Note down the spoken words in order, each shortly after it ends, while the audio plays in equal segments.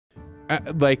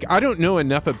like, I don't know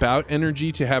enough about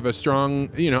energy to have a strong,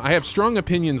 I have strong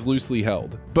opinions loosely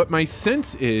held. But my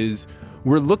sense is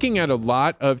we're looking at a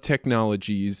lot of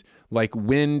technologies like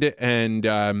wind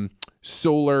and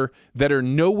solar that are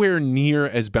nowhere near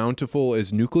as bountiful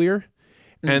as nuclear.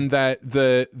 And that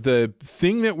the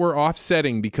thing that we're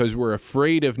offsetting because we're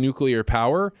afraid of nuclear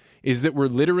power is that we're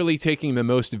literally taking the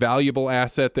most valuable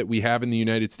asset that we have in the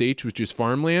United States, which is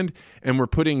farmland, and we're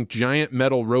putting giant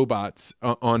metal robots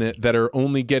on it that are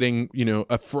only getting,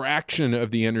 a fraction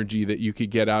of the energy that you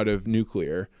could get out of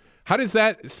nuclear. How does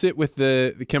that sit with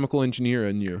the chemical engineer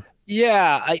in you?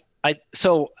 Yeah,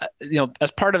 so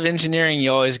as part of engineering,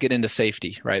 you always get into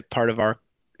safety, right? Part of our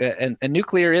and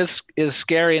nuclear is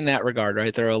scary in that regard,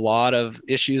 right? There are a lot of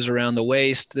issues around the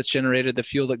waste that's generated, the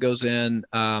fuel that goes in,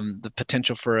 the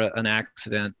potential for an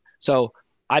accident. So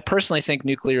I personally think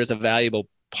nuclear is a valuable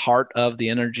part of the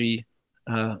energy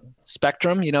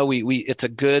spectrum.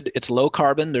 It's low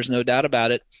carbon. There's no doubt about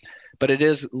it, but it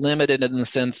is limited in the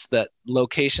sense that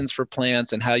locations for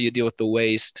plants and how you deal with the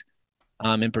waste,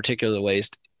 in particular the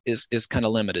waste, is kind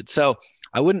of limited. So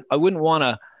I wouldn't want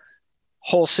to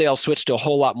wholesale switch to a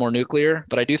whole lot more nuclear,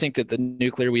 but I do think that the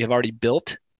nuclear we have already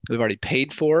built, we've already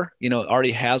paid for,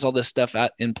 already has all this stuff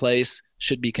in place,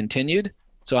 should be continued.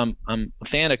 So I'm a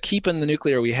fan of keeping the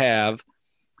nuclear we have.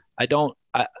 I'd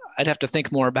have to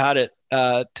think more about it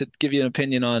to give you an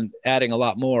opinion on adding a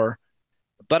lot more.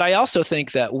 But I also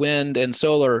think that wind and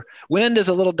solar, wind is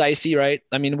a little dicey, right?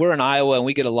 I mean, we're in Iowa and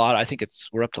we get a lot. I think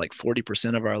we're up to like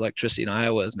 40% of our electricity in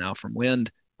Iowa is now from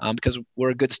wind. Because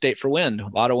we're a good state for wind, a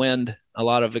lot of wind, a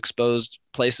lot of exposed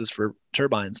places for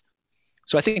turbines.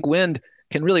 So I think wind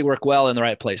can really work well in the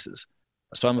right places.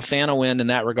 So I'm a fan of wind in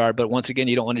that regard. But once again,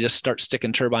 you don't want to just start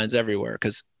sticking turbines everywhere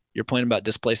because your point about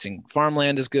displacing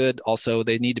farmland is good. Also,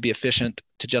 they need to be efficient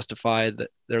to justify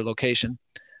their location.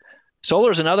 Solar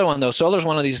is another one, though. Solar is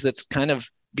one of these that's kind of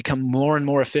become more and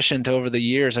more efficient over the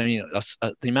years. I mean,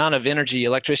 the amount of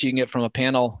electricity you can get from a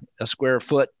panel, a square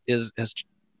foot, has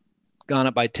gone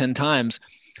up by 10 times.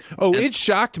 Oh, it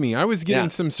shocked me. I was getting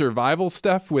some survival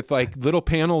stuff with like little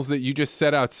panels that you just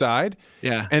set outside.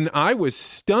 Yeah. And I was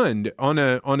stunned on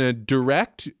a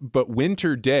direct but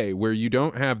winter day where you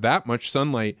don't have that much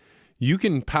sunlight. You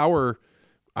can power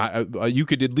you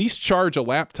could at least charge a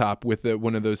laptop with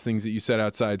one of those things that you set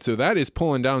outside. So that is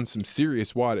pulling down some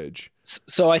serious wattage.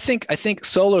 So I think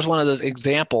solar is one of those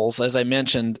examples. As I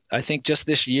mentioned, I think just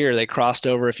this year they crossed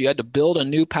over. If you had to build a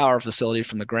new power facility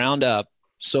from the ground up,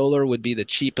 solar would be the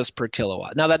cheapest per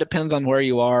kilowatt. Now that depends on where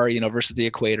you are, versus the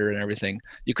equator and everything.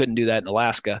 You couldn't do that in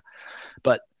Alaska,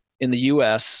 but in the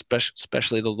U.S.,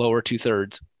 especially the lower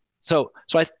 2/3. So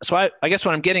I guess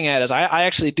what I'm getting at is I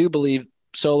actually do believe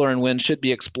solar and wind should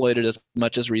be exploited as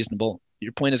much as reasonable.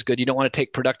 Your point is good. You don't want to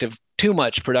take too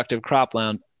much productive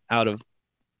cropland out of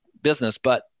business,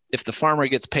 but if the farmer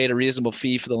gets paid a reasonable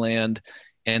fee for the land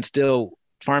and still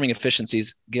farming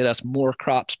efficiencies get us more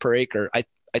crops per acre,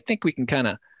 I think we can kind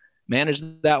of manage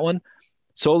that one.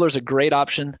 Solar is a great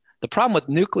option. The problem with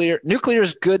nuclear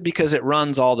is good because it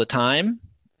runs all the time.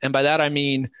 And by that, I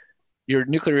mean your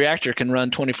nuclear reactor can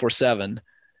run 24/7.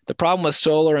 The problem with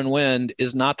solar and wind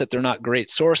is not that they're not great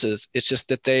sources. It's just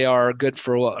that they are good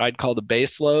for what I'd call the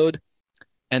base load.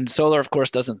 And solar, of course,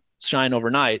 doesn't shine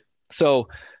overnight. So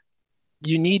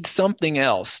you need something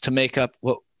else to make up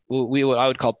what I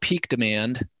would call peak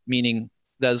demand, meaning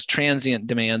those transient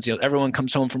demands. Everyone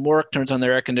comes home from work, turns on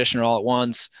their air conditioner all at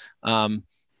once. All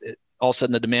of a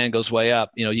sudden the demand goes way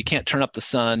up. You can't turn up the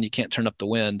sun, you can't turn up the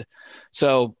wind.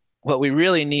 So what we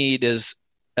really need is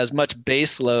as much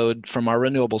base load from our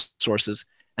renewable sources,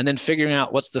 and then figuring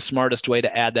out what's the smartest way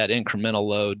to add that incremental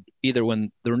load, either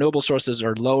when the renewable sources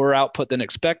are lower output than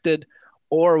expected,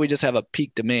 or we just have a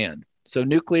peak demand. So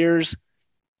nuclear's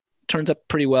turns up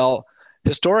pretty well.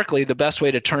 Historically, the best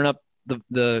way to turn up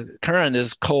the current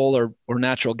is coal or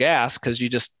natural gas, because you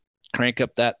just crank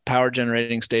up that power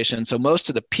generating station. So most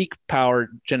of the peak power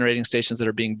generating stations that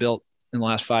are being built in the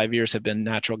last 5 years have been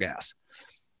natural gas.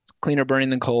 It's cleaner burning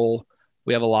than coal.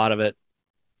 We have a lot of it.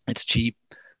 It's cheap.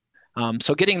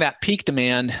 So getting that peak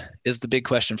demand is the big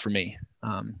question for me.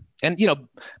 And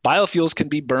biofuels can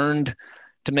be burned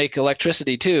to make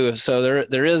electricity too. So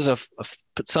there is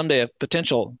someday a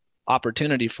potential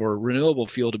opportunity for renewable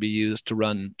fuel to be used to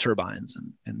run turbines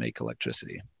and make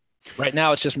electricity. Right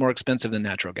now, it's just more expensive than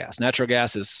natural gas. Natural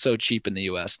gas is so cheap in the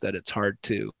U.S. that it's hard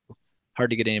to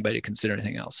get anybody to consider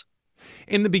anything else.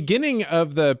 In the beginning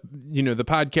of the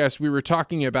podcast, we were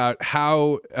talking about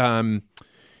how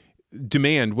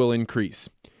demand will increase.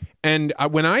 And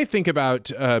when I think about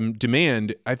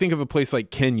demand, I think of a place like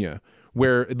Kenya,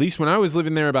 where at least when I was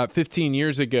living there about 15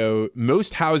 years ago,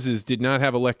 most houses did not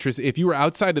have electricity. If you were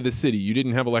outside of the city, you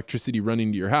didn't have electricity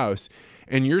running to your house,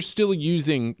 and you're still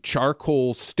using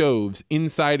charcoal stoves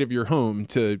inside of your home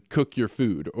to cook your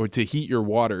food or to heat your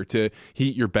water, to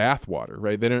heat your bath water,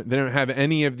 right? They don't have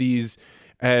any of these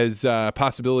as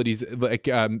possibilities like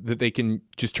that they can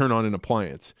just turn on an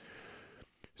appliance.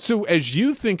 So as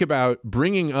you think about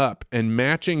bringing up and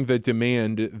matching the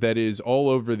demand that is all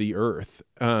over the earth,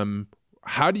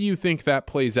 how do you think that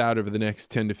plays out over the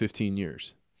next 10 to 15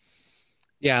 years?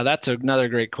 Yeah, that's another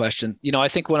great question. I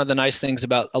think one of the nice things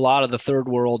about a lot of the third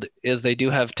world is they do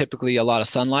have typically a lot of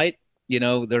sunlight.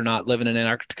 They're not living in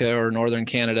Antarctica or northern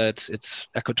Canada. It's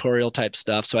equatorial type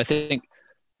stuff. So I think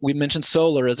we mentioned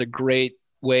solar as a great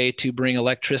way to bring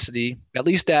electricity, at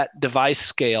least at device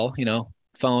scale,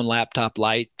 phone, laptop,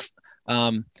 lights,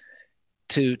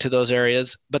 to those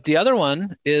areas. But the other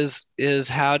one is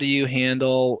how do you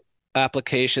handle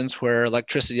applications where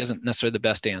electricity isn't necessarily the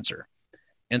best answer?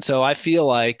 And so I feel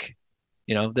like,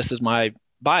 this is my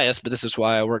bias, but this is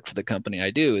why I work for the company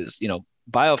I do, is,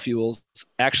 biofuels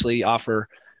actually offer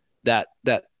that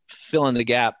fill in the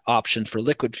gap option for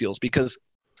liquid fuels. Because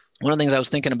one of the things I was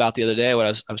thinking about the other day when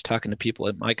I was talking to people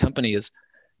at my company is,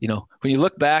 when you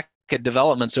look back at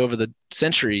developments over the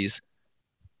centuries,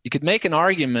 you could make an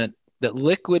argument that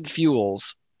liquid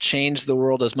fuels changed the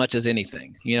world as much as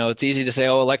anything. It's easy to say,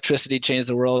 oh, electricity changed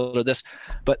the world or this,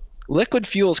 but liquid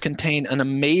fuels contain an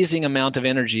amazing amount of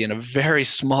energy in a very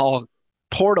small,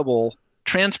 portable,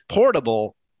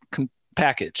 transportable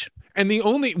package. And it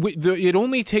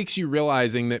only takes you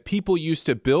realizing that people used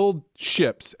to build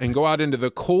ships and go out into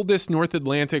the coldest North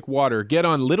Atlantic water, get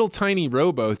on little tiny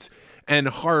rowboats and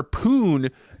harpoon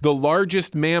the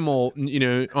largest mammal,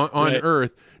 on right.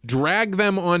 Earth, drag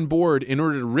them on board in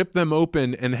order to rip them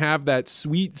open and have that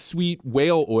sweet, sweet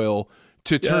whale oil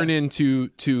to turn into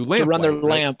lamp, to run their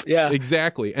light, lamp. right? Yeah,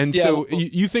 Exactly. And yeah. so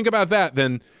you think about that,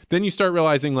 then you start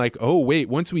realizing like, oh wait,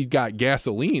 once we got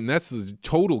gasoline, that's a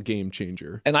total game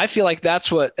changer. And I feel like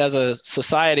that's what, as a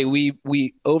society,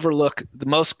 we overlook. The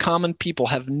most common people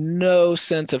have no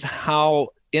sense of how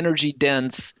energy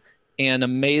dense and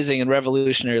amazing and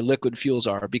revolutionary liquid fuels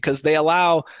are, because they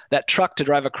allow that truck to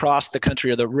drive across the country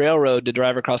or the railroad to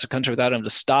drive across the country without having to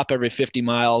stop every 50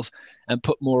 miles and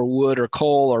put more wood or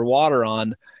coal or water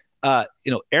on.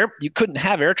 You couldn't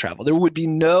have air travel. There would be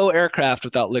no aircraft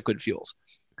without liquid fuels.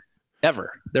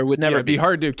 Ever. There would never it'd be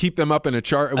hard to keep them up in a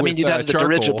chart. I mean, you'd have the charcoal.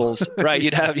 dirigibles, right?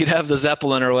 You'd have the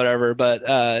Zeppelin or whatever.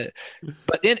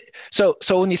 So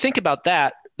when you think about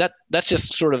that's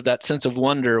just sort of that sense of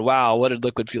wonder. Wow, what did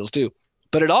liquid fuels do?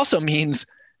 But it also means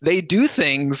they do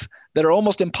things that are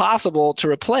almost impossible to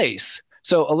replace.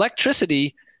 So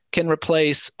electricity can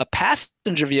replace a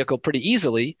passenger vehicle pretty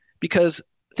easily, because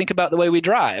think about the way we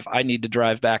drive. I need to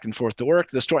drive back and forth to work,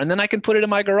 to the store, and then I can put it in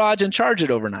my garage and charge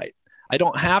it overnight. I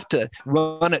don't have to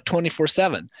run it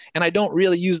 24/7, and I don't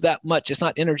really use that much. It's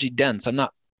not energy dense. I'm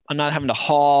not having to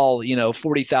haul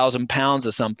 40,000 pounds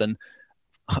of something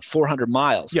 400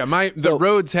 miles. Yeah, the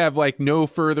roads have like no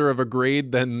further of a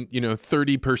grade than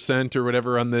 30% or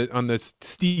whatever on the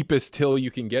steepest hill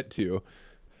you can get to.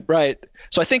 Right.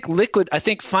 So I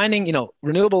think finding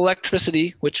renewable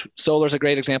electricity, which solar is a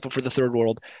great example for the third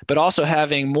world, but also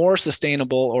having more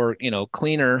sustainable or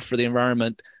cleaner for the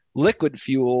environment liquid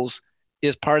fuels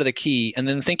is part of the key. And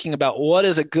then thinking about what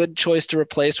is a good choice to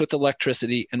replace with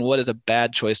electricity and what is a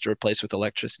bad choice to replace with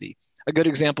electricity. A good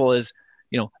example is,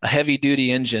 a heavy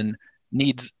duty engine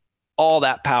needs all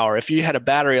that power. If you had a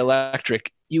battery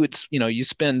electric, you would, you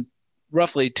spend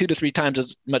roughly 2 to 3 times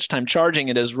as much time charging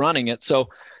it as running it. So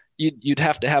you'd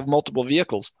have to have multiple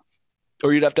vehicles,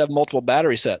 or you'd have to have multiple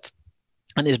battery sets.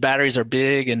 And these batteries are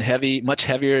big and heavy, much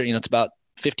heavier. It's about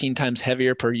 15 times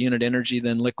heavier per unit energy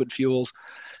than liquid fuels.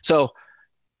 So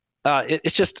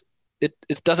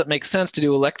it doesn't make sense to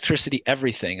do electricity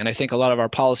everything. And I think a lot of our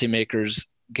policymakers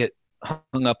get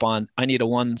hung up on, I need a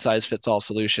one size fits all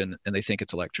solution, and they think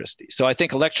it's electricity. So I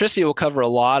think electricity will cover a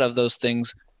lot of those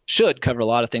things, should cover a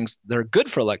lot of things that are good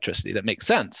for electricity, that make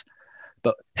sense.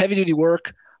 But heavy duty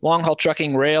work, long haul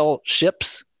trucking, rail,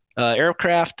 ships,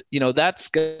 aircraft, that's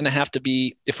going to have to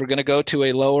be, if we're going to go to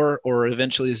a lower or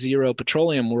eventually zero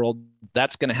petroleum world,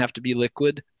 that's going to have to be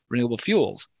liquid renewable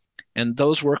fuels. And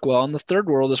those work well in the third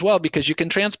world as well, because you can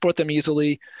transport them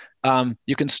easily.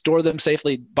 You can store them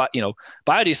safely. But,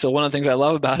 biodiesel, one of the things I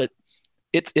love about it,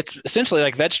 it's essentially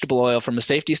like vegetable oil from a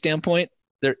safety standpoint.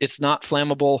 It's not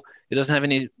flammable. It doesn't have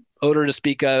any odor to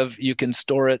speak of. You can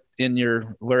store it in your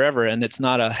wherever, and it's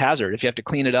not a hazard. If you have to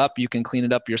clean it up, you can clean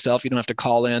it up yourself. You don't have to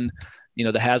call in,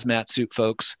 the hazmat suit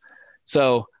folks.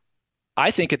 So I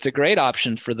think it's a great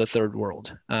option for the third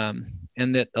world,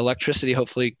 and that electricity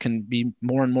hopefully can be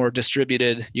more and more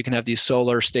distributed. You can have these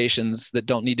solar stations that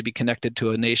don't need to be connected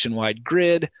to a nationwide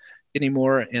grid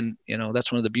anymore, and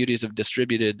that's one of the beauties of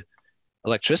distributed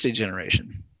electricity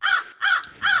generation.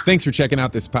 Thanks for checking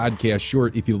out this podcast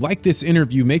short. If you like this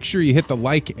interview, make sure you hit the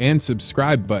like and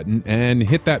subscribe button and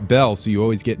hit that bell so you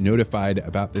always get notified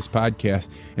about this podcast.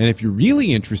 And if you're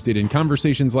really interested in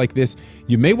conversations like this,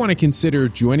 you may want to consider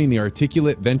joining the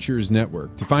Articulate Ventures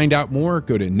Network. To find out more,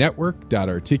 go to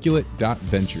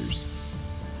network.articulate.ventures.